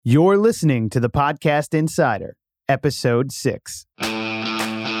You're listening to the Podcast Insider, Episode 6.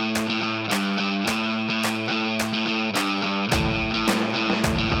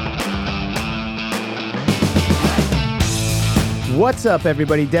 What's up,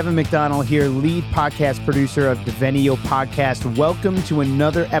 everybody? Devin McDonald here, lead podcast producer of Devenio Podcast. Welcome to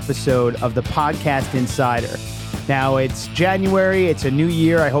another episode of the Podcast Insider. Now, it's January. It's a new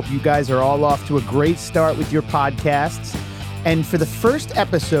year. I hope you guys are all off to a great start with your podcasts. And for the first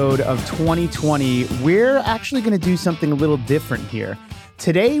episode of 2020, we're actually going to do something a little different here.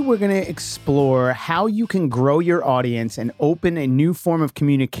 Today, we're going to explore how you can grow your audience and open a new form of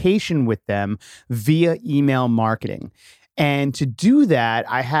communication with them via email marketing. And to do that,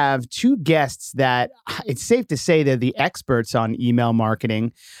 I have two guests that it's safe to say they're the experts on email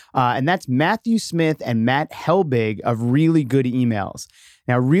marketing. And that's Matthew Smith and Matt Helbig of Really Good Emails.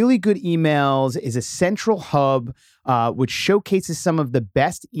 Now, Really Good Emails is a central hub which showcases some of the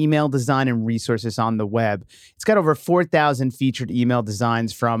best email design and resources on the web. It's got over 4,000 featured email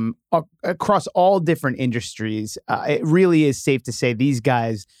designs from across all different industries. It really is safe to say these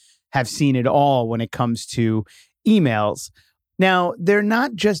guys have seen it all when it comes to emails. Now, they're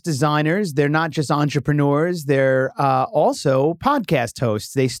not just designers. They're not just entrepreneurs. They're also podcast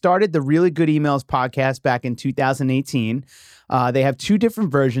hosts. They started the Really Good Emails podcast back in 2018. They have two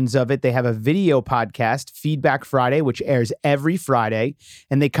different versions of it. They have a video podcast, Feedback Friday, which airs every Friday.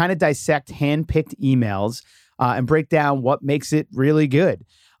 And they kind of dissect hand-picked emails and break down what makes it really good.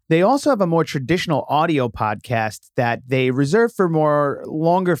 They also have a more traditional audio podcast that they reserve for more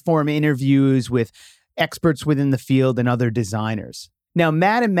longer-form interviews with experts within the field and other designers. Now,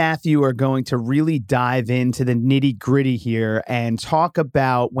 Matt and Matthew are going to really dive into the nitty-gritty here and talk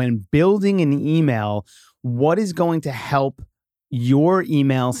about when building an email, what is going to help your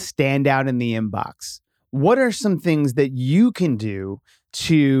email stand out in the inbox. What are some things that you can do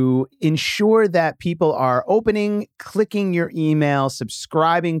to ensure that people are opening, clicking your email,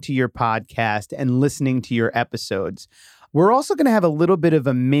 subscribing to your podcast, and listening to your episodes? We're also going to have a little bit of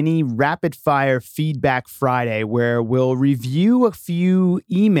a mini rapid fire Feedback Friday where we'll review a few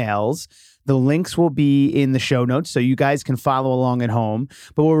emails. The links will be in the show notes so you guys can follow along at home.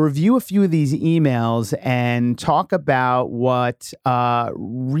 But we'll review a few of these emails and talk about what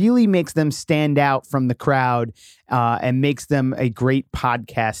really makes them stand out from the crowd and makes them a great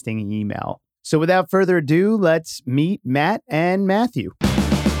podcasting email. So without further ado, let's meet Matt and Matthew.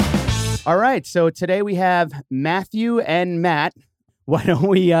 All right, so today we have Matthew and Matt. Why don't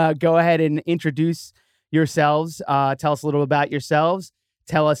we go ahead and introduce yourselves? Tell us a little about yourselves.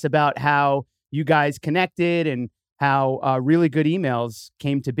 Tell us about how you guys connected and how Really Good Emails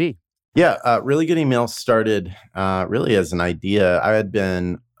came to be. Yeah, Really Good Emails started really as an idea. I had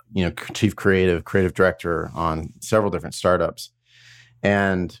been, chief creative director on several different startups,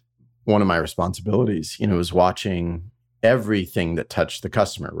 and one of my responsibilities, was watching everything that touched the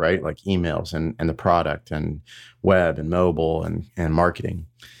customer, right? Like emails and the product and web and mobile and marketing.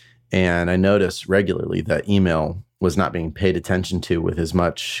 And I noticed regularly that email was not being paid attention to with as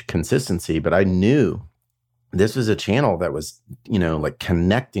much consistency, but I knew this was a channel that was, like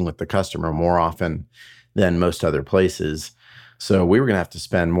connecting with the customer more often than most other places. So we were going to have to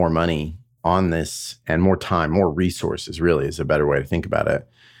spend more money on this and more time, more resources really is a better way to think about it,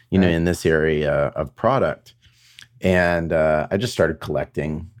 in this area of product. And I just started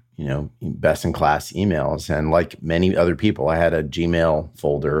collecting, best in class emails. And like many other people, I had a Gmail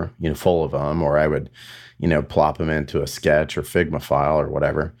folder, full of them, or I would, plop them into a Sketch or Figma file or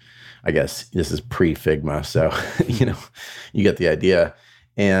whatever. I guess this is pre-Figma. So, you get the idea.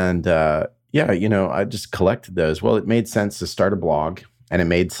 And I just collected those. Well, it made sense to start a blog, and it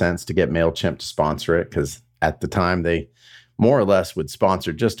made sense to get MailChimp to sponsor it because at the time they more or less would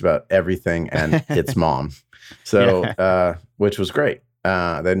sponsor just about everything and its mom. So, which was great.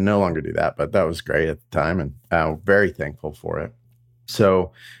 They no longer do that, but that was great at the time and very thankful for it.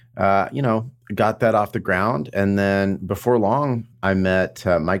 So, got that off the ground. And then before long, I met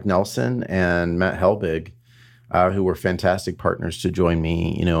Mike Nelson and Matt Helbig, who were fantastic partners to join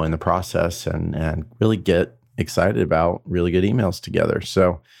me, in the process and really get excited about Really Good Emails together.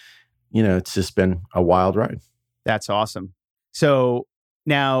 So, it's just been a wild ride. That's awesome. So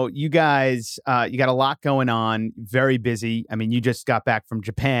now you guys, you got a lot going on, very busy. I mean, you just got back from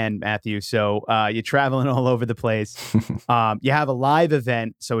Japan, Matthew. So you're traveling all over the place. You have a live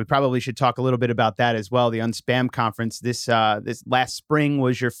event. So we probably should talk a little bit about that as well. The Unspam Conference this last spring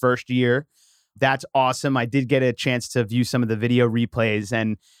was your first year. That's awesome. I did get a chance to view some of the video replays,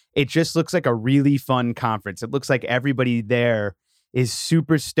 and it just looks like a really fun conference. It looks like everybody there is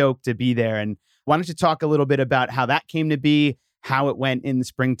super stoked to be there. And why don't you talk a little bit about how that came to be, how it went in the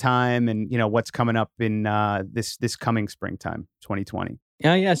springtime and, what's coming up in this coming springtime, 2020.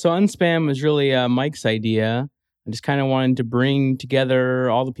 Yeah. So Unspam was really Mike's idea. I just kind of wanted to bring together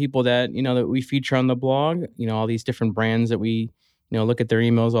all the people that, that we feature on the blog, all these different brands that we, look at their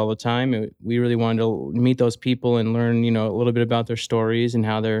emails all the time. We really wanted to meet those people and learn, a little bit about their stories and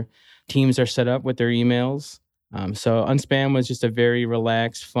how their teams are set up with their emails. So Unspam was just a very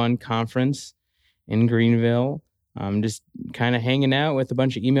relaxed, fun conference in Greenville. Just kind of hanging out with a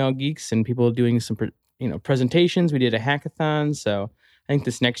bunch of email geeks and people doing some, presentations. We did a hackathon. So I think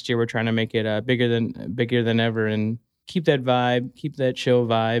this next year we're trying to make it bigger than ever and keep that vibe, keep that chill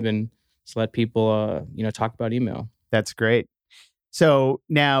vibe, and just let people, talk about email. That's great. So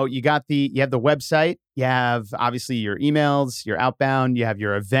now you have the website, you have obviously your emails, your outbound, you have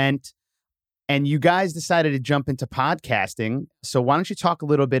your event, and you guys decided to jump into podcasting. So why don't you talk a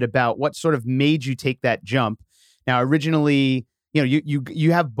little bit about what sort of made you take that jump? Now, originally,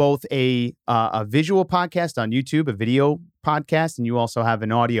 you have both a visual podcast on YouTube, a video podcast, and you also have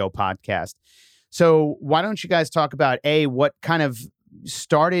an audio podcast. So why don't you guys talk about what kind of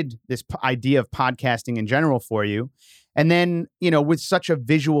started this idea of podcasting in general for you? And then, with such a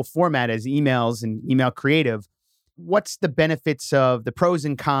visual format as emails and email creative, what's the benefits of the pros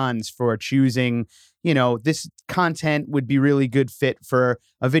and cons for choosing, this content would be really good fit for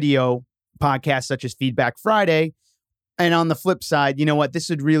a video podcast such as Feedback Friday. And on the flip side, this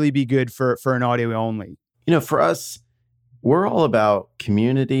would really be good for an audio only. For us, we're all about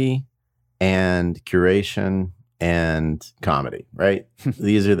community and curation and comedy, right?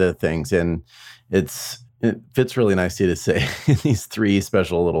 These are the things. And it fits really nicely to say these three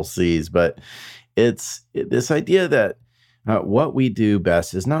special little C's, but it's this idea that what we do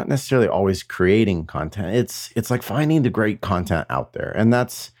best is not necessarily always creating content. It's like finding the great content out there. And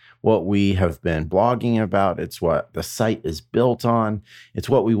that's what we have been blogging about. It's what the site is built on. It's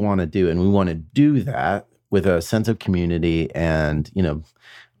what we want to do. And we want to do that with a sense of community and,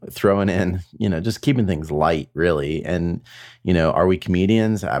 throwing in, just keeping things light, really. And, are we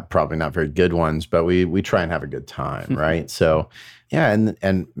comedians? Probably not very good ones, but we try and have a good time, right? So, yeah,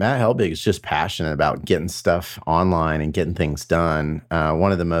 and Matt Helbig is just passionate about getting stuff online and getting things done.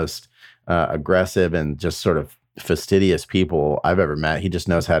 One of the most aggressive and just sort of fastidious people I've ever met. He just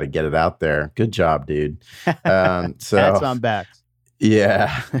knows how to get it out there. Good job, dude. So that's on back.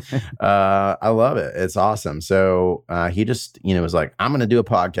 Yeah. I love it. It's awesome. So he just, was like, I'm going to do a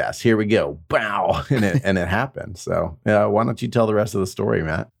podcast. Here we go. Bow. And it happened. So why don't you tell the rest of the story,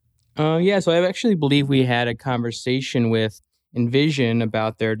 Matt? So I actually believe we had a conversation with Envision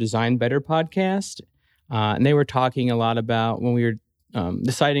about their Design Better podcast. And they were talking a lot about when we were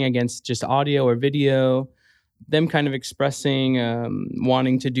deciding against just audio or video, them kind of expressing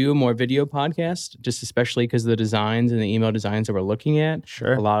wanting to do a more video podcast, just especially because of the designs and the email designs that we're looking at.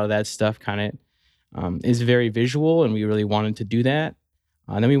 Sure. A lot of that stuff kind of is very visual, and we really wanted to do that.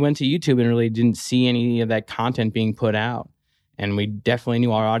 Then we went to YouTube and really didn't see any of that content being put out. And we definitely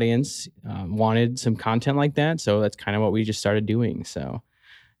knew our audience wanted some content like that. So that's kind of what we just started doing. So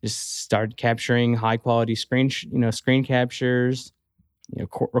just started capturing high quality screen captures,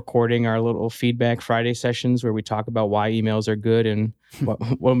 recording our little Feedback Friday sessions where we talk about why emails are good and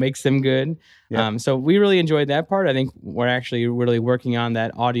what makes them good. Yeah. So we really enjoyed that part. I think we're actually really working on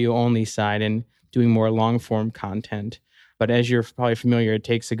that audio only side and doing more long form content. But as you're probably familiar, it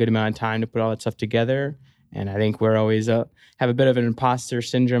takes a good amount of time to put all that stuff together. And I think we're always have a bit of an imposter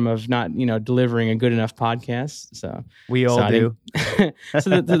syndrome of not, delivering a good enough podcast. So we all do.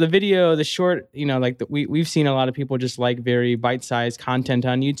 So the video, the short, we've seen a lot of people just like very bite-sized content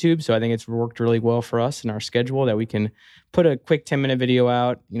on YouTube. So I think it's worked really well for us in our schedule that we can put a quick 10-minute video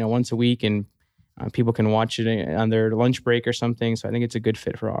out, once a week, and people can watch it on their lunch break or something. So I think it's a good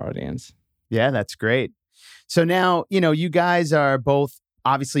fit for our audience. Yeah, that's great. So now, you guys are both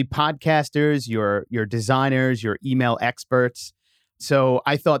obviously podcasters, you're designers, you're email experts. So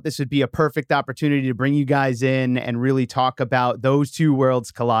I thought this would be a perfect opportunity to bring you guys in and really talk about those two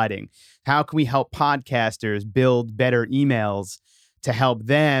worlds colliding. How can we help podcasters build better emails to help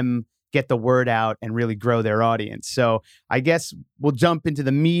them get the word out and really grow their audience? So I guess we'll jump into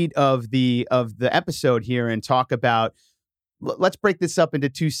the meat of the episode here and talk about, let's break this up into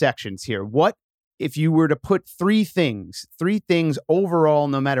two sections here. What if you were to put three things overall,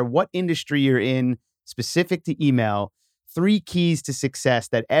 no matter what industry you're in, specific to email, 3 keys to success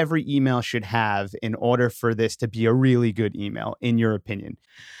that every email should have in order for this to be a really good email, in your opinion?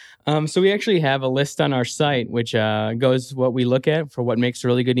 So we actually have a list on our site, which goes what we look at for what makes a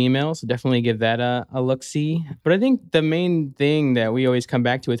really good email. So definitely give that a look-see. But I think the main thing that we always come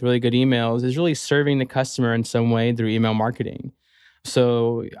back to with really good emails is really serving the customer in some way through email marketing.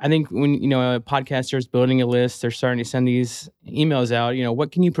 So I think when, a podcaster is building a list, they're starting to send these emails out,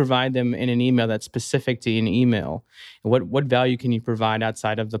 what can you provide them in an email that's specific to an email? And what value can you provide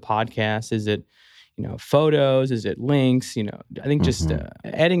outside of the podcast? Is it, photos? Is it links? I think just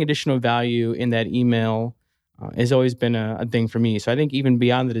adding additional value in that email has always been a thing for me. So I think even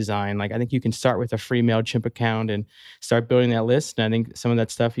beyond the design, like I think you can start with a free MailChimp account and start building that list. And I think some of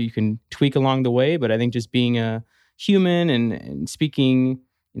that stuff you can tweak along the way, but I think just being a human and speaking,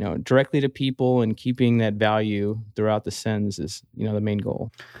 directly to people and keeping that value throughout the sends is, the main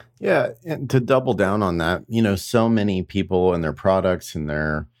goal. Yeah. And to double down on that, so many people and their products and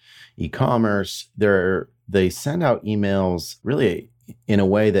their e-commerce, they send out emails really in a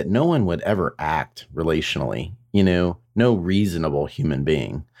way that no one would ever act relationally, no reasonable human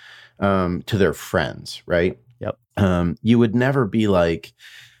being to their friends, right? Yep. You would never be like,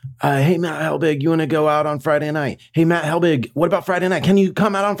 hey, Matt Helbig, you want to go out on Friday night? Hey, Matt Helbig, what about Friday night? Can you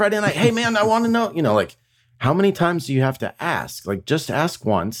come out on Friday night? Hey, man, I want to know, like, how many times do you have to ask? Like, just ask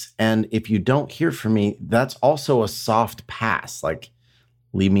once. And if you don't hear from me, that's also a soft pass. Like,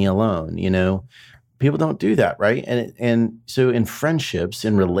 leave me alone, People don't do that, right? And so in friendships,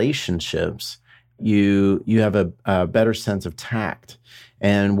 in relationships, you have a better sense of tact.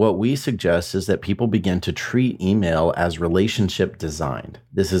 And what we suggest is that people begin to treat email as relationship designed.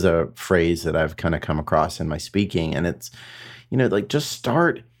 This is a phrase that I've kind of come across in my speaking. And it's, like just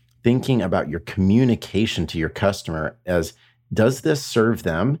start thinking about your communication to your customer as, does this serve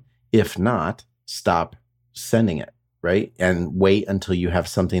them? If not, stop sending it, right? And wait until you have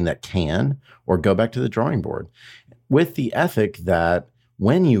something that can, or go back to the drawing board with the ethic that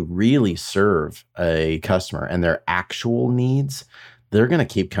when you really serve a customer and their actual needs, they're going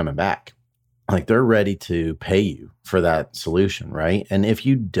to keep coming back. Like they're ready to pay you for that solution, right? And if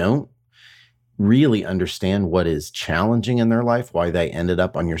you don't really understand what is challenging in their life, why they ended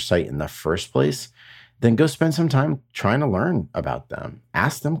up on your site in the first place, then go spend some time trying to learn about them.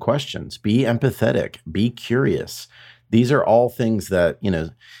 Ask them questions. Be empathetic. Be curious. These are all things that,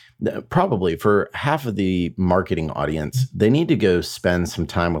 probably for half of the marketing audience, they need to go spend some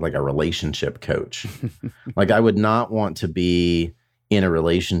time with like a relationship coach. Like I would not want to be in a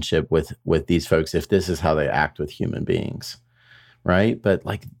relationship with these folks if this is how they act with human beings, right? But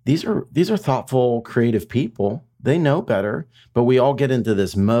like these are thoughtful, creative people. They know better, but we all get into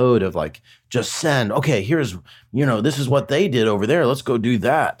this mode of like, just send, okay, here's, this is what they did over there. Let's go do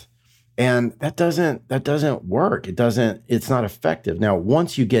that. And that doesn't work. It's not effective. Now,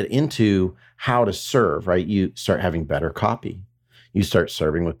 once you get into how to serve, right, you start having better copy. You start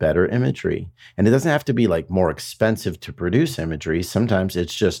serving with better imagery. And it doesn't have to be like more expensive to produce imagery. Sometimes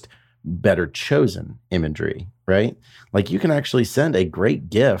it's just better chosen imagery, right? Like you can actually send a great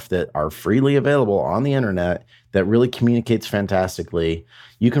GIF that are freely available on the internet that really communicates fantastically.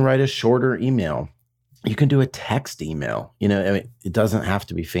 You can write a shorter email. You can do a text email. It doesn't have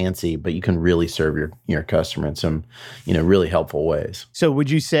to be fancy, but you can really serve your customer in some, really helpful ways. So would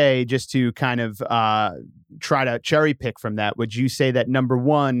you say, just to kind of try to cherry pick from that, would you say that number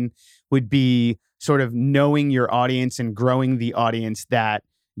one would be sort of knowing your audience and growing the audience that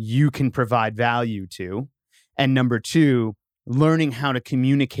you can provide value to? And number two, learning how to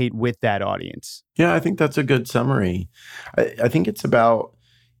communicate with that audience? Yeah, I think that's a good summary. I think it's about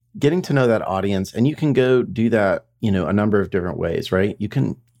getting to know that audience, and you can go do that, a number of different ways, right? You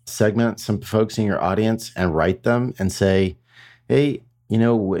can segment some folks in your audience and write them and say, hey,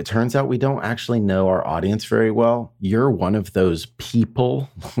 it turns out we don't actually know our audience very well. You're one of those people,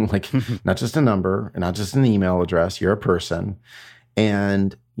 like not just a number, not just an email address, you're a person.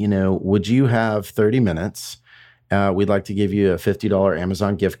 And, would you have 30 minutes? We'd like to give you a $50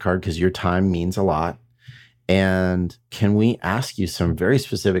 Amazon gift card because your time means a lot. And can we ask you some very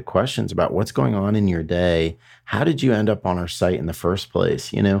specific questions about what's going on in your day? How did you end up on our site in the first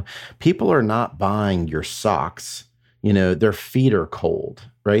place? People are not buying your socks. Their feet are cold,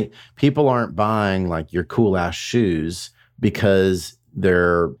 right? People aren't buying like your cool ass shoes because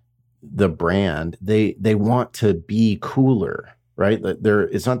they're the brand. They want to be cooler, right?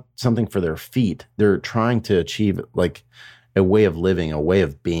 It's not something for their feet. They're trying to achieve like a way of living, a way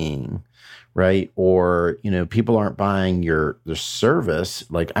of being. Right. Or, people aren't buying the service.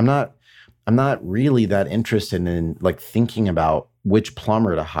 Like I'm not really that interested in like thinking about which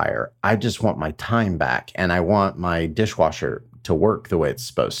plumber to hire. I just want my time back and I want my dishwasher to work the way it's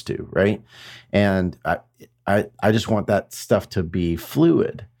supposed to. Right. And I just want that stuff to be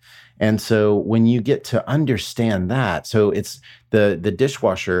fluid. And so when you get to understand that, so it's the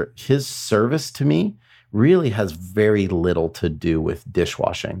dishwasher, his service to me really has very little to do with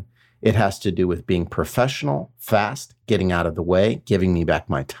dishwashing. It has to do with being professional, fast, getting out of the way, giving me back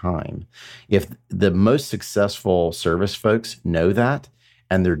my time. If the most successful service folks know that,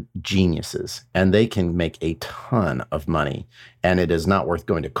 and they're geniuses, and they can make a ton of money, and it is not worth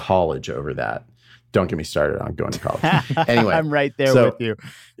going to college over that. Don't get me started on going to college. Anyway, I'm right there with you.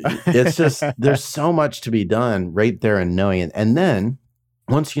 It's just, there's so much to be done right there and knowing it. And then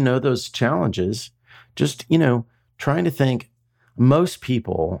once you know those challenges, just, trying to think, most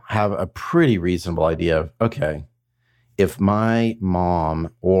people have a pretty reasonable idea of, okay, if my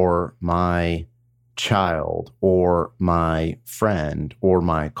mom or my child or my friend or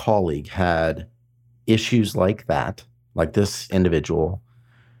my colleague had issues like that, like this individual,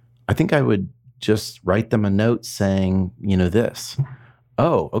 I think I would just write them a note saying, this.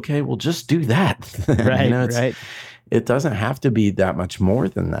 Oh, okay, well, just do that. Right, right. It doesn't have to be that much more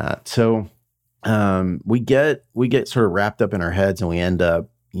than that. So we get sort of wrapped up in our heads, and we end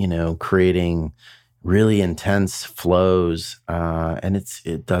up, creating really intense flows, and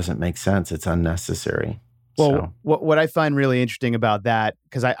it doesn't make sense. It's unnecessary. Well, what I find really interesting about that,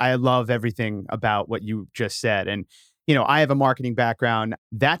 because I love everything about what you just said, and I have a marketing background.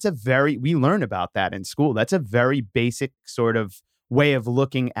 We learn about that in school. That's a very basic sort of way of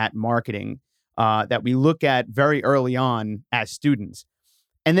looking at marketing that we look at very early on as students.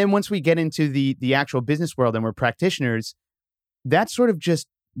 And then once we get into the actual business world and we're practitioners, that's sort of just,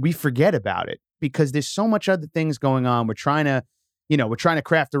 we forget about it because there's so much other things going on. We're trying to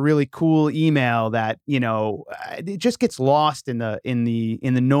craft a really cool email that, it just gets lost in the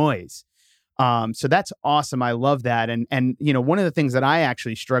noise. So that's awesome. I love that. And one of the things that I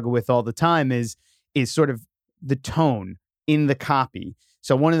actually struggle with all the time is sort of the tone in the copy.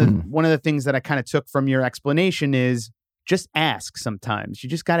 So one of the things that I kind of took from your explanation is just ask sometimes. You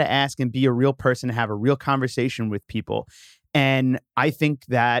just got to ask and be a real person, have a real conversation with people. And I think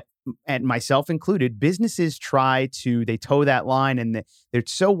that, and myself included, businesses they toe that line, and they're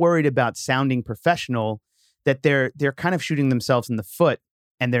so worried about sounding professional that they're kind of shooting themselves in the foot,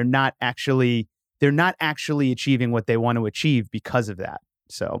 and they're not actually achieving what they want to achieve because of that.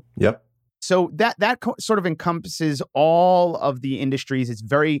 So, yep. So that sort of encompasses all of the industries. It's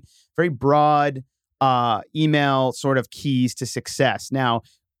very, very broad email sort of keys to success. Now,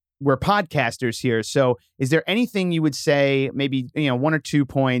 we're podcasters here. So is there anything you would say, maybe, one or 2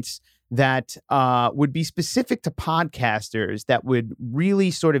 points that would be specific to podcasters that would really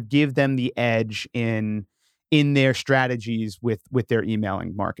sort of give them the edge in their strategies with their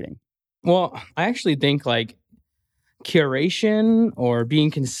emailing marketing? Well, I actually think curation or being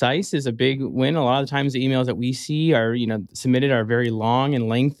concise is a big win. A lot of times the emails that we see are, submitted are very long and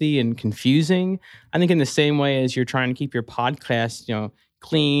lengthy and confusing. I think in the same way as you're trying to keep your podcast,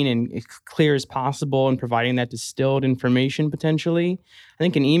 clean and as clear as possible and providing that distilled information potentially, I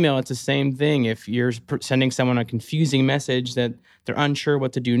think in email, it's the same thing. If you're sending someone a confusing message that they're unsure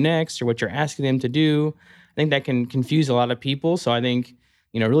what to do next or what you're asking them to do, I think that can confuse a lot of people. So I think,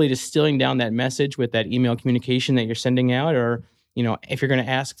 really distilling down that message with that email communication that you're sending out, or, if you're going to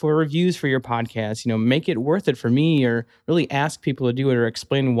ask for reviews for your podcast, make it worth it for me, or really ask people to do it or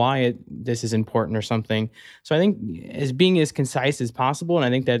explain why this is important or something. So I think being as concise as possible, and I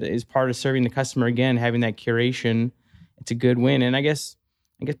think that is part of serving the customer, again, having that curation, it's a good win. And I guess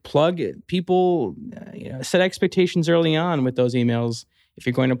plug people, set expectations early on with those emails. If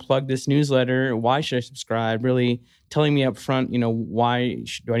you're going to plug this newsletter, why should I subscribe? Really telling me up front, why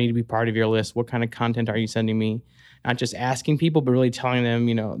do I need to be part of your list? What kind of content are you sending me? Not just asking people, but really telling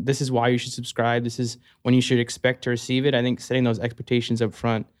them, this is why you should subscribe. This is when you should expect to receive it. I think setting those expectations up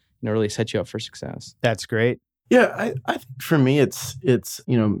front, really sets you up for success. That's great. Yeah, I think for me, it's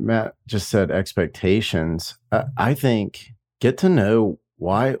Matt just said expectations. I think get to know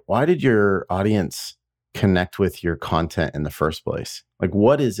why did your audience connect with your content in the first place? Like,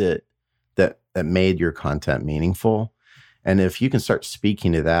 what is it that made your content meaningful? And if you can start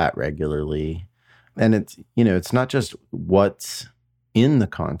speaking to that regularly, and it's not just what's in the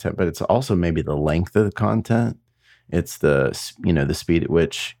content, but it's also maybe the length of the content. It's the speed at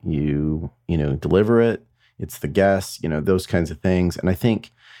which you deliver it. It's the guests, those kinds of things. And I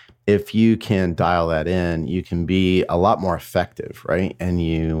think if you can dial that in, you can be a lot more effective, right? And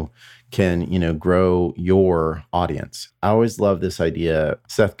you can, grow your audience. I always love this idea.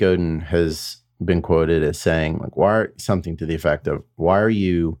 Seth Godin has been quoted as saying, something to the effect of, why are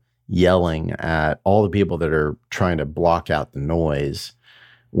you yelling at all the people that are trying to block out the noise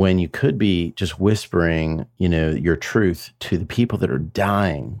when you could be just whispering, your truth to the people that are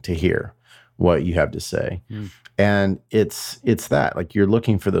dying to hear what you have to say. And it's that, like, you're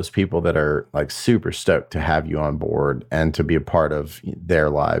looking for those people that are like super stoked to have you on board and to be a part of their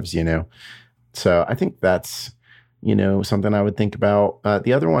lives, you know? So I think that's, you know, something I would think about.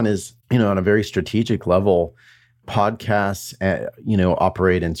 The other one is, you know, on a very strategic level, podcasts, you know,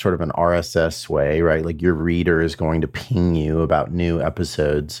 operate in sort of an RSS way, right? Like your reader is going to ping you about new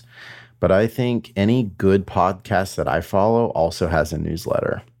episodes. But I think any good podcast that I follow also has a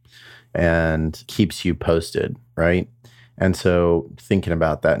newsletter and keeps you posted, right? And so thinking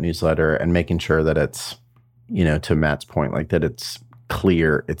about that newsletter and making sure that it's, you know, to Matt's point, like that it's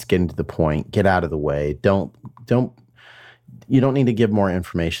clear, it's getting to the point, get out of the way. You don't need to give more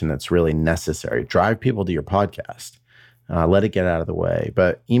information that's really necessary. Drive people to your podcast. Let it get out of the way.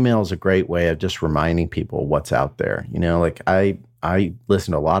 But email is a great way of just reminding people what's out there. You know, like I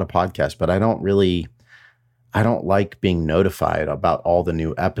listen to a lot of podcasts, but I don't like being notified about all the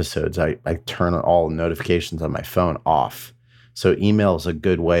new episodes. I turn all notifications on my phone off. So email is a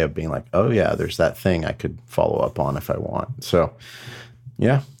good way of being like, oh yeah, there's that thing I could follow up on if I want. So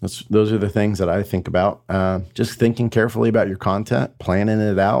yeah, those are the things that I think about. Just thinking carefully about your content, planning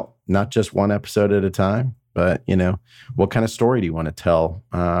it out, not just one episode at a time, but, you know, what kind of story do you want to tell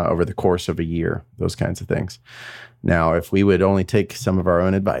over the course of a year? Those kinds of things. Now, if we would only take some of our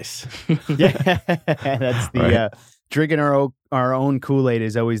own advice. Yeah, that's the right? Drinking our own Kool-Aid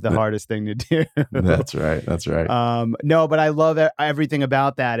is always the hardest thing to do. That's right. That's right. No, but I love everything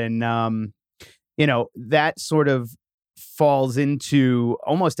about that. And, you know, that sort of falls into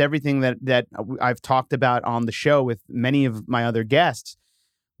almost everything that I've talked about on the show with many of my other guests,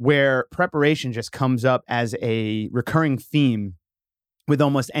 where preparation just comes up as a recurring theme with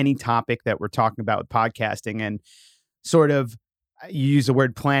almost any topic that we're talking about with podcasting. And sort of, you use the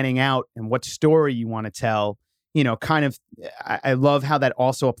word planning out and what story you want to tell, you know, kind of, I love how that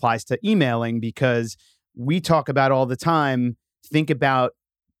also applies to emailing, because we talk about all the time, think about,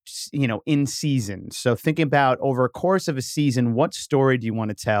 you know, in season. So think about over a course of a season, what story do you want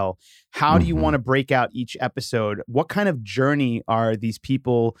to tell? How do you want to break out each episode? What kind of journey are these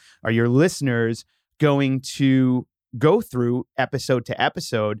people, are your listeners going to go through episode to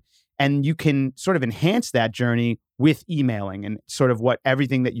episode? And you can sort of enhance that journey with emailing and sort of what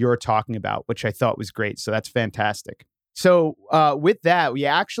everything that you're talking about, which I thought was great. So that's fantastic. So with that, we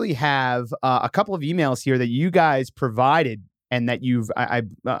actually have a couple of emails here that you guys provided and that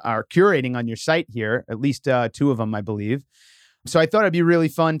are curating on your site here, at least two of them, I believe. So I thought it'd be really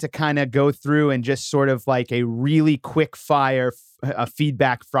fun to kind of go through and just sort of like a really quick fire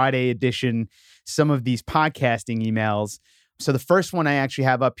feedback Friday edition, some of these podcasting emails. So the first one I actually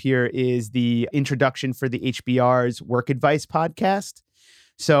have up here is the introduction for the HBR's Work Advice podcast.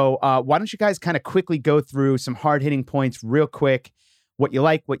 So why don't you guys kind of quickly go through some hard-hitting points real quick, what you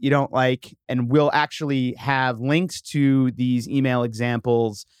like, what you don't like, and we'll actually have links to these email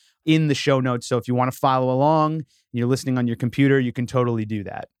examples in the show notes. So if you want to follow along and you're listening on your computer, you can totally do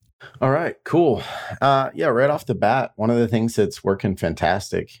that. All right, cool. Yeah, right off the bat, one of the things that's working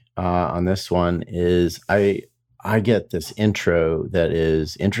fantastic on this one is I get this intro that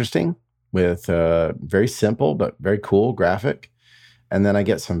is interesting with very simple but very cool graphic. And then I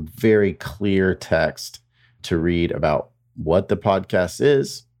get some very clear text to read about what the podcast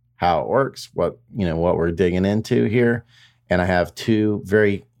is, how it works, what we're digging into here. And I have two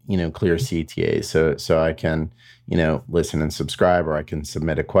very, clear CTAs. So I can, listen and subscribe, or I can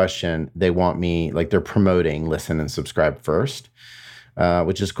submit a question. They want me, like, they're promoting listen and subscribe first,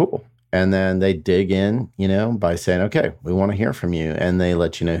 which is cool. And then they dig in, by saying, okay, we want to hear from you. And they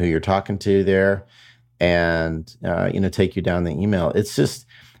let you know who you're talking to there and, take you down the email. It's just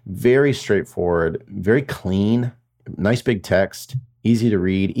very straightforward, very clean, nice big text, easy to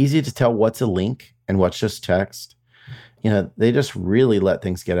read, easy to tell what's a link and what's just text. They just really let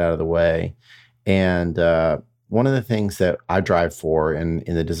things get out of the way. And one of the things that I drive for in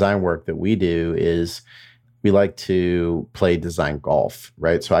the design work that we do is we like to play design golf,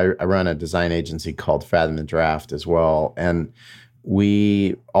 right? So I run a design agency called Fathom and Draft as well. And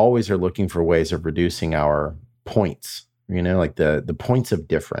we always are looking for ways of reducing our points, like the points of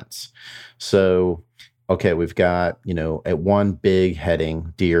difference. So, okay, we've got, at one big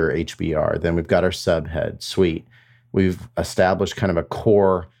heading, Dear HBR. Then we've got our subhead, Sweet. We've established kind of a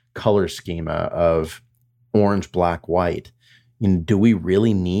core color schema of orange, black, white. Do we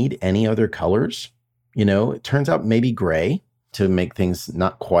really need any other colors? It turns out maybe gray to make things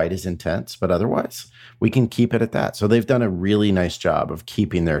not quite as intense, but otherwise we can keep it at that. So they've done a really nice job of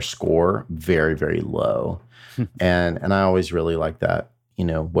keeping their score very, very low. and I always really like that,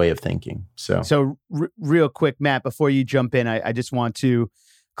 way of thinking. So real quick, Matt, before you jump in, I just want to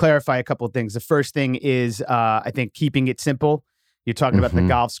clarify a couple of things. The first thing is, I think, keeping it simple. You're talking about the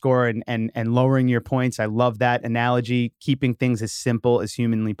golf score and lowering your points. I love that analogy, keeping things as simple as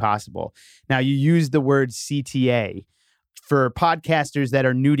humanly possible. Now, you use the word CTA. For podcasters that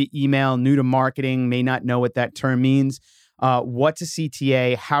are new to email, new to marketing, may not know what that term means. What's a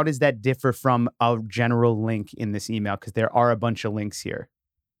CTA? How does that differ from a general link in this email? Because there are a bunch of links here.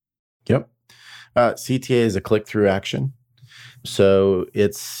 Yep. CTA is a click-through action. So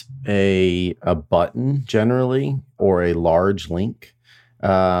it's a button generally, or a large link,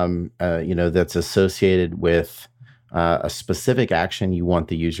 that's associated with a specific action you want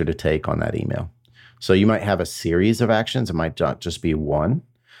the user to take on that email. So you might have a series of actions. It might not just be one,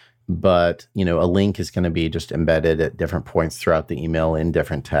 but a link is going to be just embedded at different points throughout the email in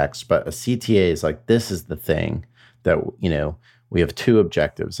different text. But a CTA is like, this is the thing that, we have two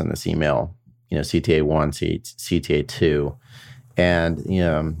objectives in this email, CTA 1, CTA 2. And,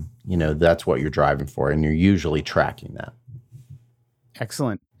 that's what you're driving for. And you're usually tracking that.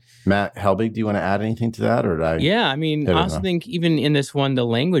 Excellent. Matt Helbig, do you want to add anything to that? Or did I? Yeah, I mean, I also think even in this one, the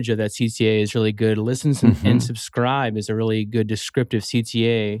language of that CTA is really good. Listen and subscribe is a really good descriptive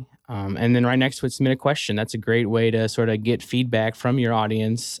CTA. And then right next to it, submit a question. That's a great way to sort of get feedback from your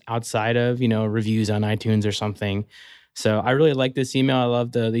audience outside of, reviews on iTunes or something. So I really like this email. I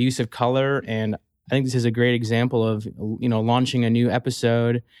love the use of color. And I think this is a great example of, launching a new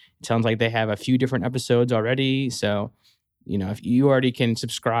episode. It sounds like they have a few different episodes already. So if you already can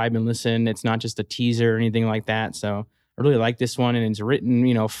subscribe and listen, it's not just a teaser or anything like that. So I really like this one, and it's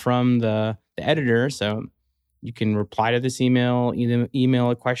written, from the editor. So you can reply to this email, either email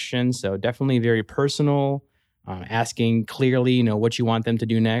a question. So definitely very personal, asking clearly, what you want them to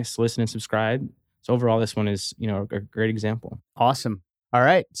do next, listen and subscribe. So overall, this one is, a great example. Awesome. All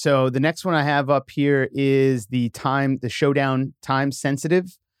right. So the next one I have up here is the Showdown time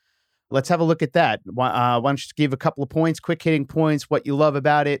sensitive. Let's have a look at that. Why don't you just give a couple of points, quick hitting points, what you love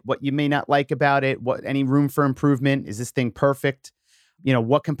about it, what you may not like about it, any room for improvement? Is this thing perfect?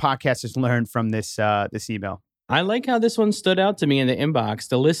 What can podcasters learn from this email? I like how this one stood out to me in the inbox.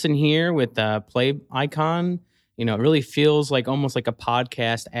 The listen here with the play icon, it really feels like almost like a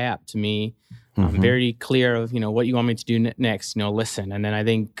podcast app to me. Very clear of, what you want me to do next, listen. And then I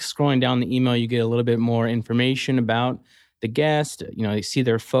think scrolling down the email, you get a little bit more information about the guest, you see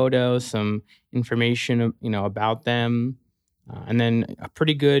their photos, some information, about them. And then a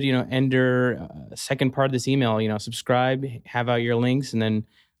pretty good, ender, second part of this email, subscribe, have out your links, and then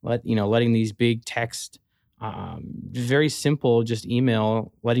letting these big text, very simple, just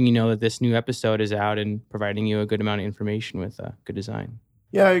email, letting you know that this new episode is out and providing you a good amount of information with good design.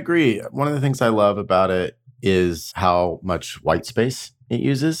 Yeah, I agree. One of the things I love about it is how much white space it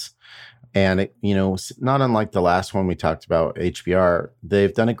uses. And, not unlike the last one we talked about, HBR,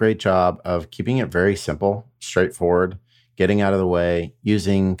 they've done a great job of keeping it very simple, straightforward, getting out of the way,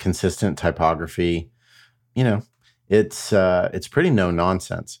 using consistent typography. It's pretty no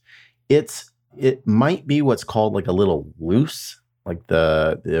nonsense. It might be what's called like a little loose, like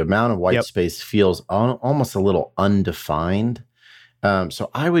the amount of white space feels almost a little undefined. So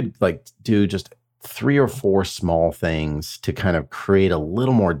I would do just 3 or 4 small things to kind of create a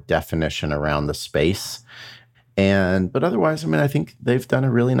little more definition around the space. But otherwise, I think they've done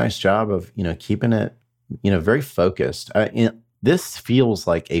a really nice job of, keeping it, very focused. This feels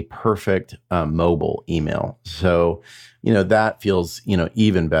like a perfect mobile email. So, that feels,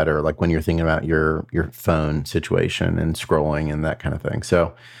 even better, like when you're thinking about your phone situation and scrolling and that kind of thing.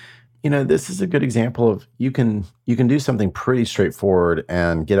 So, this is a good example of you can do something pretty straightforward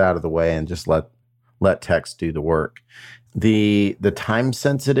and get out of the way and just let text do the work. The time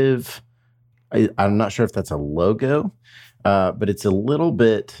sensitive, I'm not sure if that's a logo, but it's a little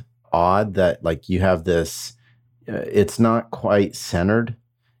bit odd that you have this, it's not quite centered.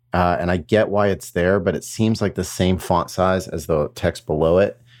 And I get why it's there, but it seems like the same font size as the text below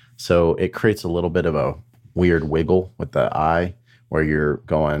it. So it creates a little bit of a weird wiggle with the eye where you're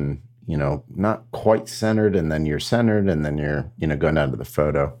going, not quite centered, and then you're centered, and then you're, going down to the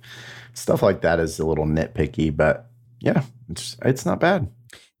photo. Stuff like that is a little nitpicky, but yeah, it's not bad.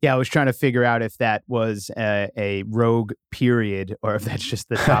 Yeah, I was trying to figure out if that was a rogue period or if that's just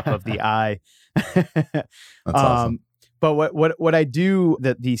the top of the eye. That's awesome. But what I do,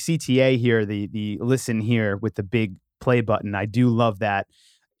 the CTA here, the listen here with the big play button, I do love that.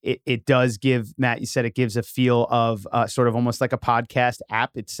 It does give, Matt, you said it gives a feel of sort of almost like a podcast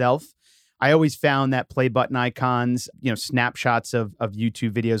app itself. I always found that play button icons, snapshots of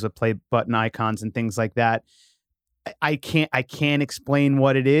YouTube videos with play button icons and things like that, I can't explain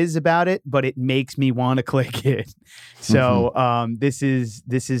what it is about it, but it makes me want to click it. So this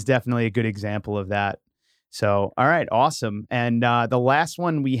is definitely a good example of that. So, all right, awesome. And the last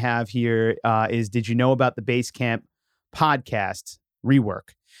one we have here is, did you know about the Basecamp podcast rework?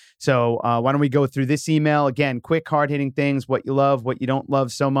 So why don't we go through this email again? Quick, hard-hitting things, what you love, what you don't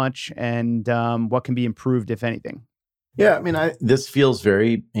love so much, and what can be improved, if anything. Yeah, I mean, this feels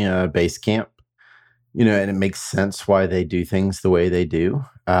very Basecamp, and it makes sense why they do things the way they do.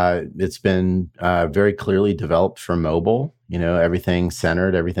 It's been very clearly developed for mobile, everything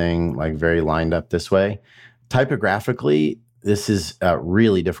centered, everything like very lined up this way. Typographically, this is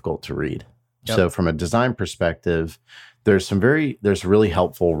really difficult to read. Yep. So from a design perspective, there's really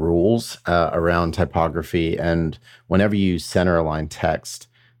helpful rules around typography. And whenever you center align text,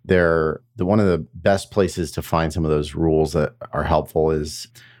 one of the best places to find some of those rules that are helpful is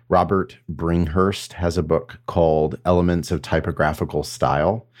Robert Bringhurst has a book called Elements of Typographical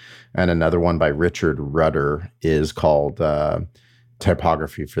Style. And another one by Richard Rudder is called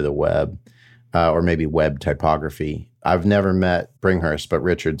Typography for the Web, or maybe Web Typography. I've never met Bringhurst, but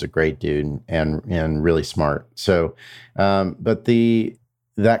Richard's a great dude and really smart. So, but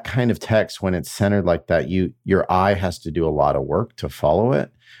that kind of text, when it's centered like that, your eye has to do a lot of work to follow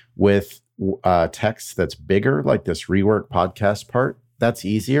it. With text that's bigger, like this rework podcast part, that's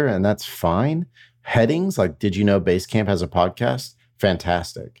easier and that's fine. Headings, like, did you know Basecamp has a podcast?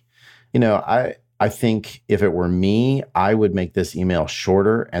 Fantastic. I think if it were me, I would make this email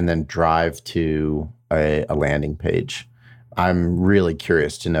shorter and then drive to a landing page. I'm really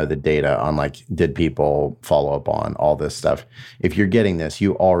curious to know the data on, like, did people follow up on all this stuff? If you're getting this,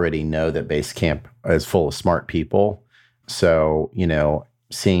 you already know that Basecamp is full of smart people. So,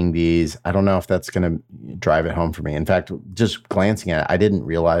 seeing these, I don't know if that's going to drive it home for me. In fact, just glancing at it, I didn't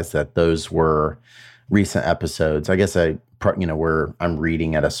realize that those were recent episodes. I guess I'm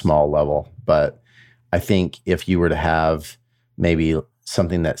reading at a small level, but I think if you were to have maybe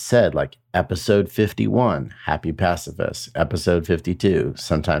something that said like episode 51, Happy Pacifist, episode 52,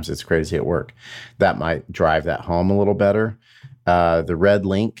 Sometimes It's Crazy at Work, that might drive that home a little better. The red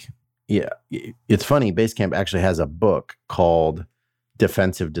link, yeah, it's funny. Basecamp actually has a book called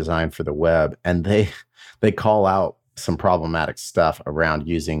Defensive Design for the Web, and they call out some problematic stuff around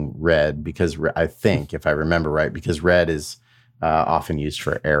using red, because I think, if I remember right, because red is often used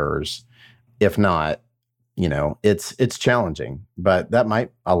for errors. If not, it's challenging, but that might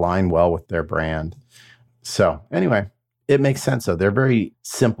align well with their brand. So anyway, it makes sense though. They're very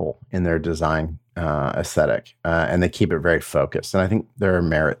simple in their design aesthetic, and they keep it very focused. And I think there are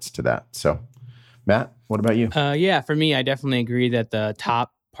merits to that. So Matt, what about you? Yeah, for me, I definitely agree that the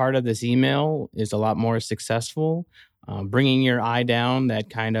top part of this email is a lot more successful. Bringing your eye down, that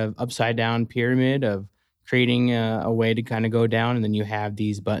kind of upside down pyramid of creating a way to kind of go down. And then you have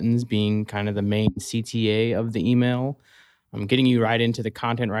these buttons being kind of the main CTA of the email. Getting you right into the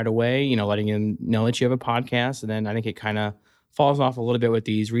content right away, letting you know that you have a podcast. And then I think it kind of falls off a little bit with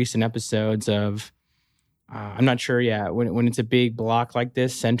these recent episodes of, I'm not sure, when it's a big block like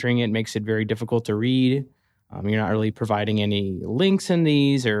this, centering it makes it very difficult to read. You're not really providing any links in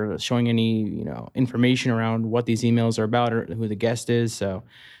these or showing any, information around what these emails are about or who the guest is. So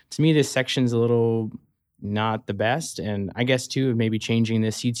to me, this section's a little not the best. And I guess too, maybe changing the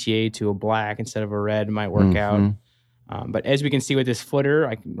CTA to a black instead of a red might work out. But as we can see with this footer,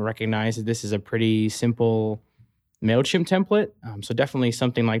 I can recognize that this is a pretty simple MailChimp template. So definitely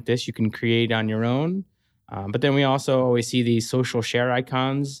something like this you can create on your own. But then we also always see these social share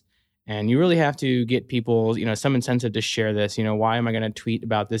icons, and you really have to get people, some incentive to share this. Why am I going to tweet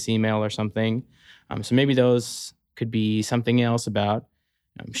about this email or something? So maybe those could be something else about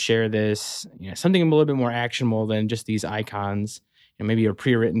share this, something a little bit more actionable than just these icons. Maybe a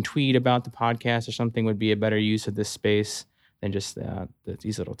pre-written tweet about the podcast or something would be a better use of this space than just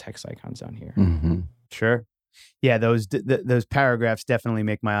these little text icons down here. Mm-hmm. Sure. Yeah, those paragraphs definitely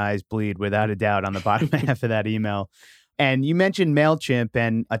make my eyes bleed, without a doubt, on the bottom half of that email. And you mentioned MailChimp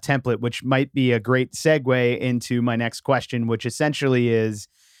and a template, which might be a great segue into my next question, which essentially is,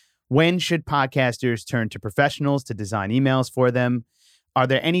 when should podcasters turn to professionals to design emails for them? Are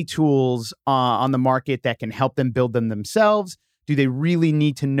there any tools on the market that can help them build them themselves? Do they really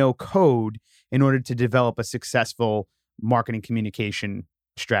need to know code in order to develop a successful marketing communication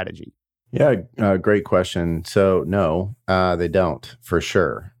strategy? Yeah, great question. So no, they don't, for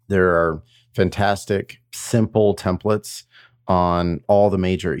sure. There are fantastic, simple templates on all the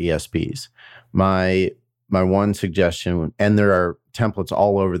major ESPs. My one suggestion, and there are templates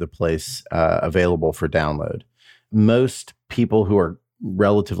all over the place available for download. Most people who are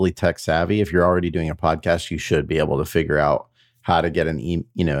relatively tech savvy, if you're already doing a podcast, you should be able to figure out how to get a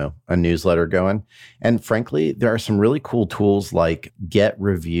newsletter going. And frankly, there are some really cool tools like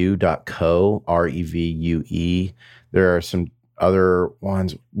getrevue.co, REVUE. There are some other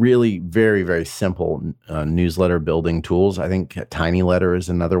ones, really very, very simple newsletter building tools. I think TinyLetter is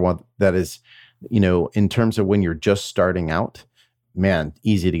another one that is, in terms of when you're just starting out, man,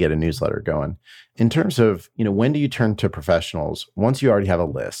 easy to get a newsletter going. In terms of, when do you turn to professionals? Once you already have a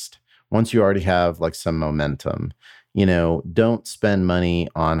list, once you already have like some momentum, don't spend money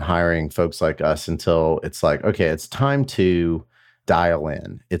on hiring folks like us until it's like, okay, it's time to dial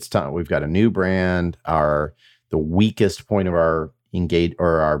in. It's time. We've got a new brand. The weakest point of our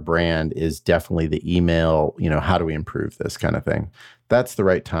our brand is definitely the email. How do we improve this kind of thing? That's the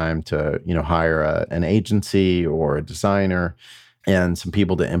right time to, hire an agency or a designer and some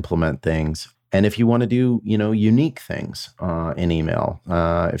people to implement things. And if you want to do, unique things in email,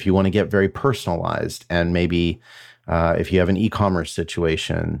 if you want to get very personalized, and maybe if you have an e-commerce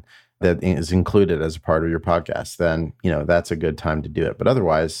situation that is included as a part of your podcast, then, that's a good time to do it. But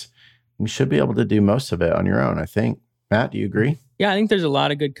otherwise, you should be able to do most of it on your own, I think. Matt, do you agree? Yeah, I think there's a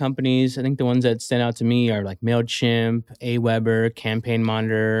lot of good companies. I think the ones that stand out to me are like MailChimp, Aweber, Campaign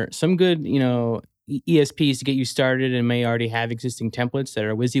Monitor, some good, ESPs to get you started and may already have existing templates that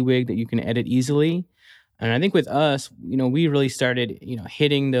are WYSIWYG that you can edit easily. And I think with us, we really started,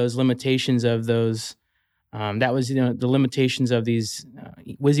 hitting those limitations of those. That was, the limitations of these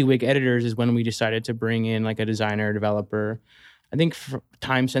WYSIWYG editors is when we decided to bring in like a designer or developer. I think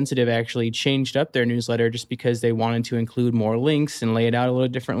Time Sensitive actually changed up their newsletter just because they wanted to include more links and lay it out a little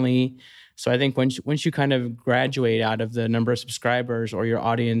differently. So I think once you kind of graduate out of the number of subscribers, or your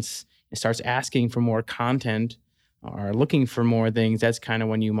audience starts asking for more content or looking for more things, that's kind of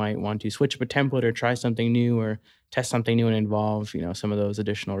when you might want to switch up a template or try something new or test something new and involve, some of those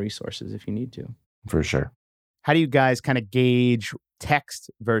additional resources if you need to. For sure. How do you guys kind of gauge text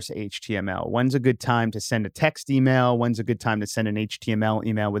versus HTML? When's a good time to send a text email? When's a good time to send an HTML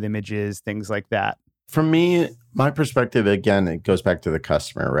email with images, things like that? For me, my perspective, again, it goes back to the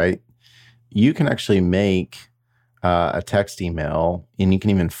customer, right? You can actually make a text email, and you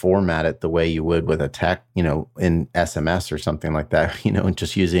can even format it the way you would with a text, in SMS or something like that,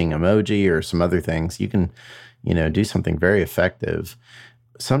 just using emoji or some other things. You can, do something very effective.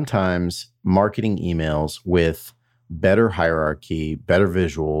 Sometimes marketing emails with better hierarchy, better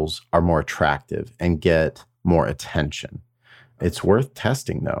visuals are more attractive and get more attention. It's worth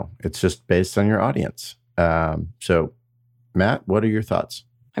testing, though. It's just based on your audience. So, Matt, what are your thoughts?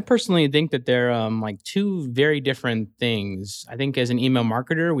 I personally think that they're like two very different things. I think as an email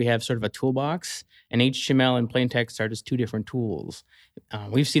marketer, we have sort of a toolbox, and HTML and plain text are just two different tools.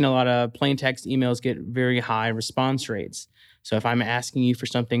 We've seen a lot of plain text emails get very high response rates. So if I'm asking you for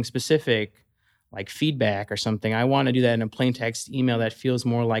something specific, like feedback or something, I want to do that in a plain text email that feels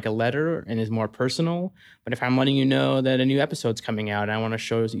more like a letter and is more personal. But if I'm letting you know that a new episode's coming out and I want to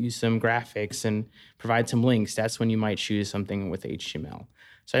show you some graphics and provide some links, that's when you might choose something with HTML.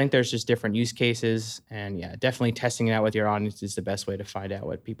 So I think there's just different use cases, and yeah, definitely testing it out with your audience is the best way to find out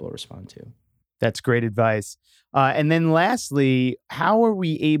what people respond to. That's great advice. And then lastly, how are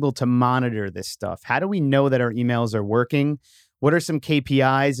we able to monitor this stuff? How do we know that our emails are working? What are some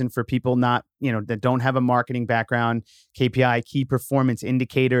KPIs? And for people not, that don't have a marketing background, KPI, key performance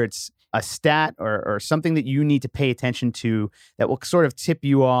indicator, it's a stat or something that you need to pay attention to that will sort of tip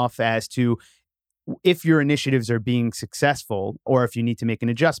you off as to if your initiatives are being successful or if you need to make an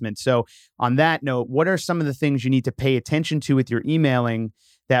adjustment. So on that note, what are some of the things you need to pay attention to with your emailing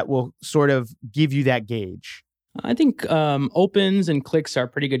that will sort of give you that gauge? I think opens and clicks are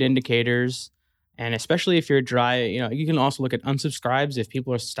pretty good indicators. And especially if you're dry, you can also look at unsubscribes. If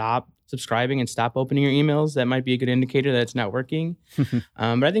people are stop subscribing and stop opening your emails, that might be a good indicator that it's not working.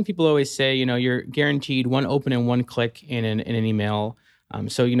 But I think people always say, you're guaranteed one open and one click in an email.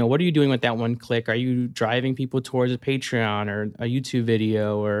 So, what are you doing with that one click? Are you driving people towards a Patreon or a YouTube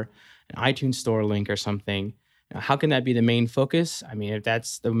video or an iTunes store link or something? How can that be the main focus? I mean, if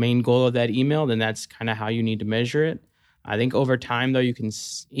that's the main goal of that email, then that's kind of how you need to measure it. I think over time, though, you can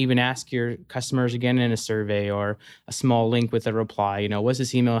even ask your customers again in a survey or a small link with a reply, was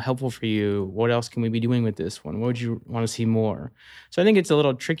this email helpful for you? What else can we be doing with this one? What would you want to see more? So I think it's a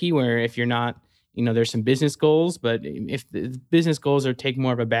little tricky where if you're not, there's some business goals, but if the business goals take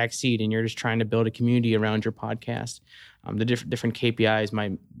more of a back seat and you're just trying to build a community around your podcast, the different KPIs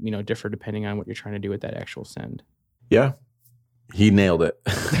might, differ depending on what you're trying to do with that actual send. Yeah, he nailed it.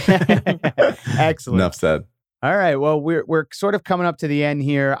 Excellent. Enough said. All right. Well, we're sort of coming up to the end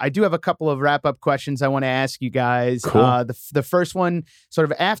here. I do have a couple of wrap-up questions I want to ask you guys. Cool. The first one, sort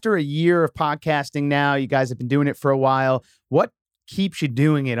of after a year of podcasting now, you guys have been doing it for a while. What keeps you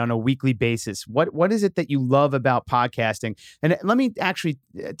doing it on a weekly basis? What is it that you love about podcasting? And let me actually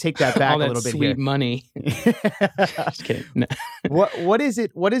take that back All that a little bit sweet here. money. Just kidding. No. What is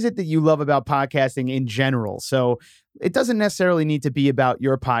it that you love about podcasting in general? So it doesn't necessarily need to be about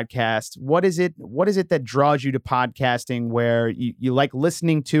your podcast. What is it that draws you to podcasting, where you like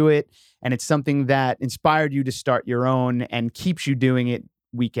listening to it and it's something that inspired you to start your own and keeps you doing it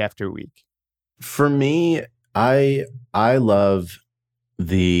week after week? For me, I love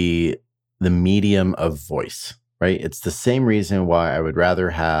the medium of voice, right? It's the same reason why I would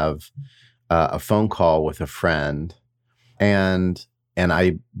rather have a phone call with a friend, and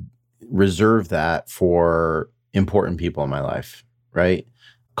I reserve that for important people in my life, right?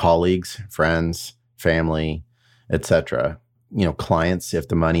 Colleagues, friends, family, etc. Clients, if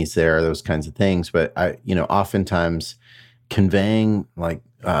the money's there, those kinds of things. But I, oftentimes conveying like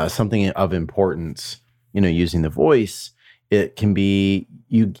something of importance, using the voice, it can be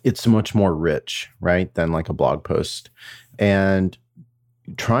it's much more rich, right, than like a blog post. And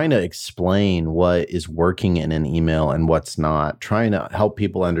trying to explain what is working in an email and what's not, trying to help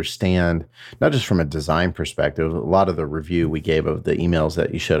people understand, not just from a design perspective. A lot of the review we gave of the emails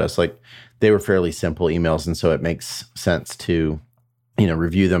that you showed us, like they were fairly simple emails. And so it makes sense to,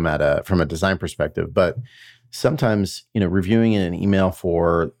 review them from a design perspective. But sometimes, reviewing in an email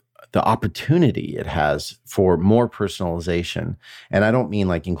for the opportunity it has for more personalization. And I don't mean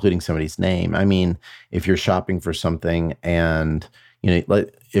like including somebody's name. I mean, if you're shopping for something and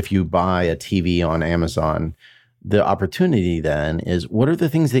if you buy a TV on Amazon, the opportunity then is, what are the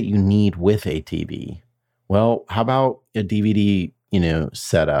things that you need with a TV? Well, how about a DVD,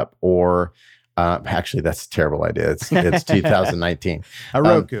 setup? Or actually, that's a terrible idea. It's 2019. A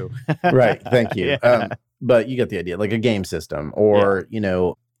Roku. Right. Thank you. Yeah. But you get the idea, like a game system, or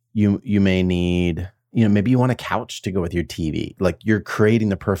you may need, maybe you want a couch to go with your TV. Like you're creating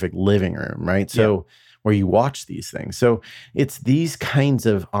the perfect living room, right? So where you watch these things. So it's these kinds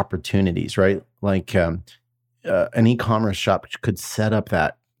of opportunities, right? Like an e-commerce shop could set up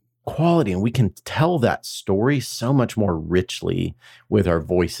that quality, and we can tell that story so much more richly with our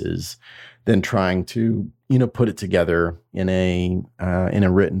voices than trying to, put it together in a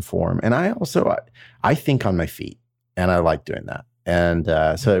written form. And I think on my feet, and I like doing that. And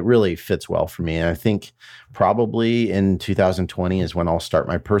so it really fits well for me. And I think probably in 2020 is when I'll start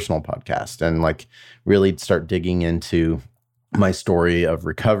my personal podcast and like really start digging into my story of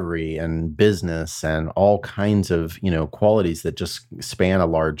recovery and business and all kinds of, qualities that just span a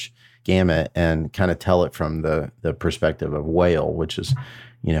large gamut, and kind of tell it from the perspective of whale, which is,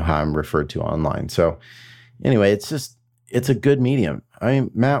 how I'm referred to online. So anyway, it's a good medium. I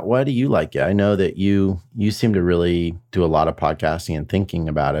mean, Matt, why do you like it? I know that you seem to really do a lot of podcasting and thinking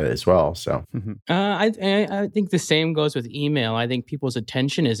about it as well. So I think the same goes with email. I think people's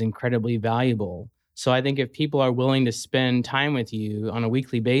attention is incredibly valuable. So I think if people are willing to spend time with you on a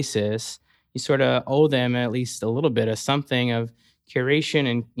weekly basis, you sort of owe them at least a little bit of something of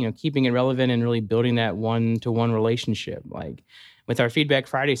curation and keeping it relevant and really building that one-to-one relationship. Like with our Feedback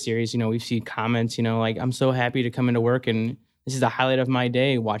Friday series, we've seen comments, like, I'm so happy to come into work and this is the highlight of my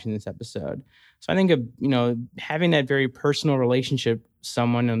day watching this episode. So I think of, having that very personal relationship with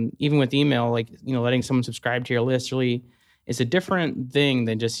someone, and even with email, like, letting someone subscribe to your list really is a different thing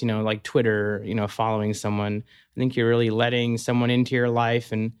than just, like Twitter, following someone. I think you're really letting someone into your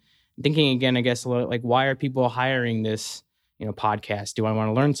life and thinking again, I guess, like, why are people hiring this, podcast? Do I want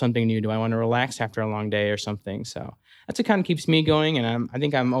to learn something new? Do I want to relax after a long day or something? So that's what kind of keeps me going. And I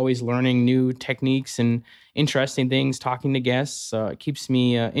think I'm always learning new techniques and interesting things, talking to guests. So it keeps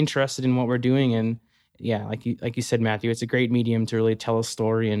me interested in what we're doing. And yeah, like you said, Matthew, it's a great medium to really tell a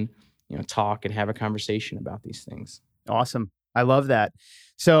story and, talk and have a conversation about these things. Awesome. I love that.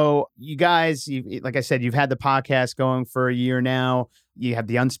 So you guys, like I said, you've had the podcast going for a year now. You have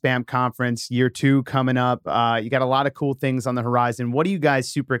the Unspam conference, year 2 coming up. You got a lot of cool things on the horizon. What are you guys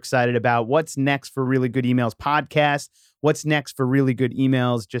super excited about? What's next for Really Good Emails podcast? What's next for Really Good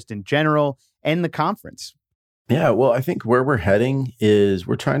Emails just in general, and the conference? Yeah, well, I think where we're heading is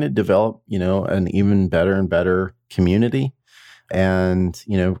we're trying to develop, an even better and better community, and,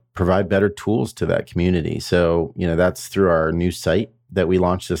 provide better tools to that community. So, that's through our new site that we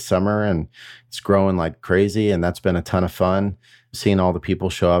launched this summer, and it's growing like crazy. And that's been a ton of fun, seeing all the people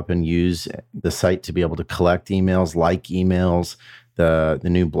show up and use the site to be able to collect emails, like emails, the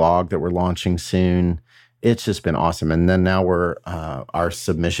new blog that we're launching soon, it's just been awesome. And then now our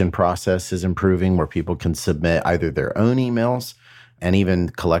submission process is improving, where people can submit either their own emails and even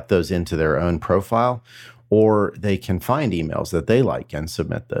collect those into their own profile, or they can find emails that they like and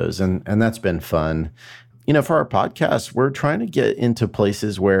submit those. And that's been fun. For our podcast, we're trying to get into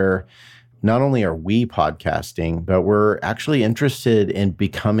places where not only are we podcasting, but we're actually interested in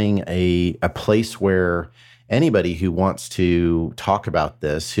becoming a place where anybody who wants to talk about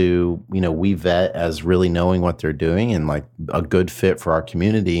this, who, we vet as really knowing what they're doing and like a good fit for our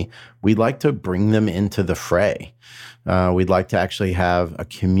community, we'd like to bring them into the fray. We'd like to actually have a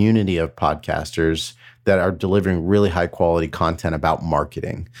community of podcasters that are delivering really high quality content about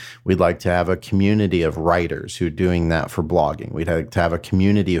marketing. We'd like to have a community of writers who are doing that for blogging. We'd like to have a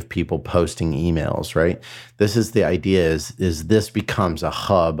community of people posting emails, right? This is the idea is this becomes a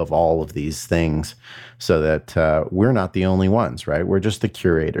hub of all of these things so that we're not the only ones, right? We're just the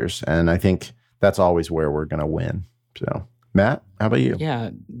curators. And I think that's always where we're going to win. So Matt, how about you? Yeah,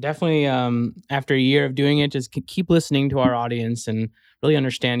 definitely. After a year of doing it, just keep listening to our audience and really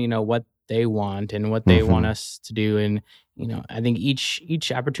understand, what they want and what they want us to do. And, I think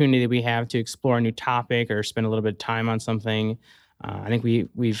each opportunity that we have to explore a new topic or spend a little bit of time on something, I think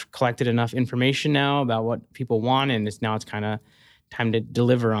we've collected enough information now about what people want, and it's kind of time to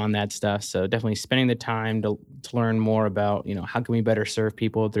deliver on that stuff. So definitely spending the time to learn more about, how can we better serve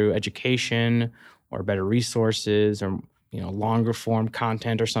people through education or better resources or, longer form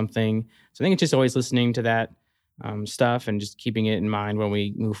content or something. So I think it's just always listening to that stuff and just keeping it in mind when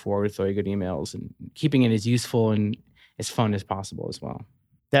we move forward with Really Good Emails and keeping it as useful and as fun as possible as well.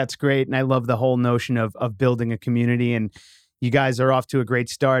 That's great. And I love the whole notion of building a community. And you guys are off to a great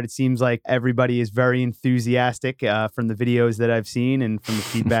start. It seems like everybody is very enthusiastic from the videos that I've seen and from the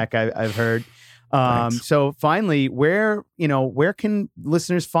feedback I've heard. So finally, where can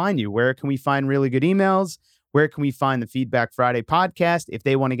listeners find you? Where can we find Really Good Emails? Where can we find the Feedback Friday podcast if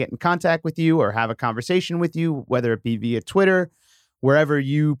they want to get in contact with you or have a conversation with you, whether it be via Twitter, wherever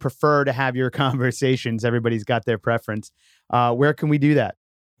you prefer to have your conversations? Everybody's got their preference. Where can we do that?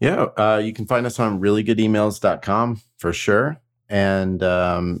 Yeah, you can find us on reallygoodemails.com for sure. And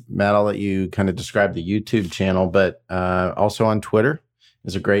Matt, I'll let you kind of describe the YouTube channel, but also on Twitter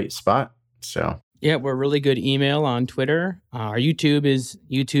is a great spot. So yeah, we're Really Good Email on Twitter. Our YouTube is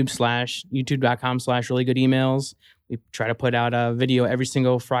youtube.com/Really Good Emails. We try to put out a video every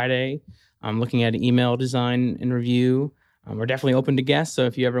single Friday looking at email design and review. We're definitely open to guests. So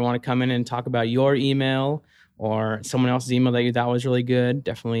if you ever want to come in and talk about your email or someone else's email that you thought was really good,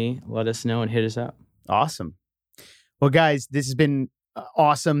 definitely let us know and hit us up. Awesome. Well, guys, this has been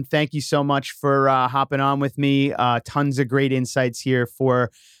awesome. Thank you so much for hopping on with me. Tons of great insights here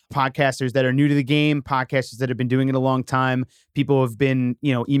for podcasters that are new to the game, podcasters that have been doing it a long time. People who have been,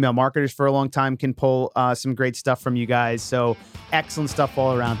 email marketers for a long time can pull some great stuff from you guys. So excellent stuff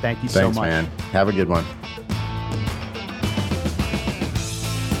all around. Thank you so much. Thanks, man. Have a good one.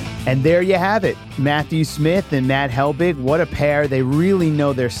 And there you have it. Matthew Smith and Matt Helbig. What a pair. They really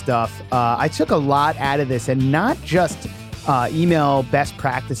know their stuff. I took a lot out of this, and not just email best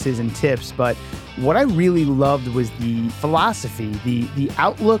practices and tips, but what I really loved was the philosophy, the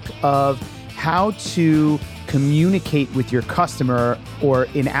outlook of how to communicate with your customer, or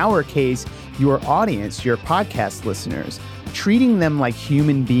in our case, your audience, your podcast listeners, treating them like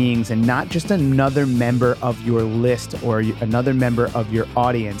human beings and not just another member of your list or another member of your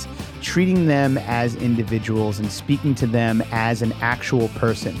audience, treating them as individuals and speaking to them as an actual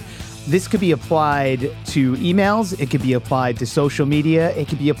person. This could be applied to emails. It could be applied to social media. It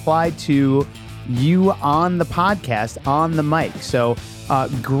could be applied to you on the podcast, on the mic. So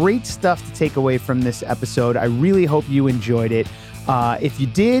great stuff to take away from this episode. I really hope you enjoyed it. If you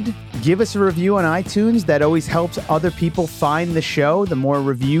did, give us a review on iTunes. That always helps other people find the show. The more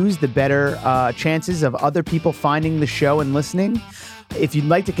reviews, the better chances of other people finding the show and listening. If you'd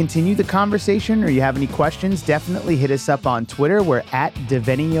like to continue the conversation or you have any questions, definitely hit us up on Twitter. We're at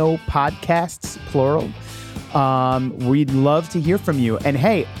Devenio Podcasts, plural. We'd love to hear from you. And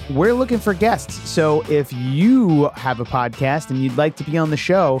hey, we're looking for guests. So if you have a podcast and you'd like to be on the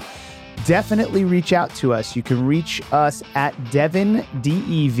show, definitely reach out to us. You can reach us at Devin,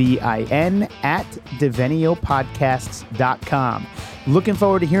 DEVIN, at DevenioPodcasts.com. Looking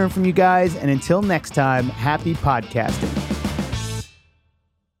forward to hearing from you guys. And until next time, happy podcasting.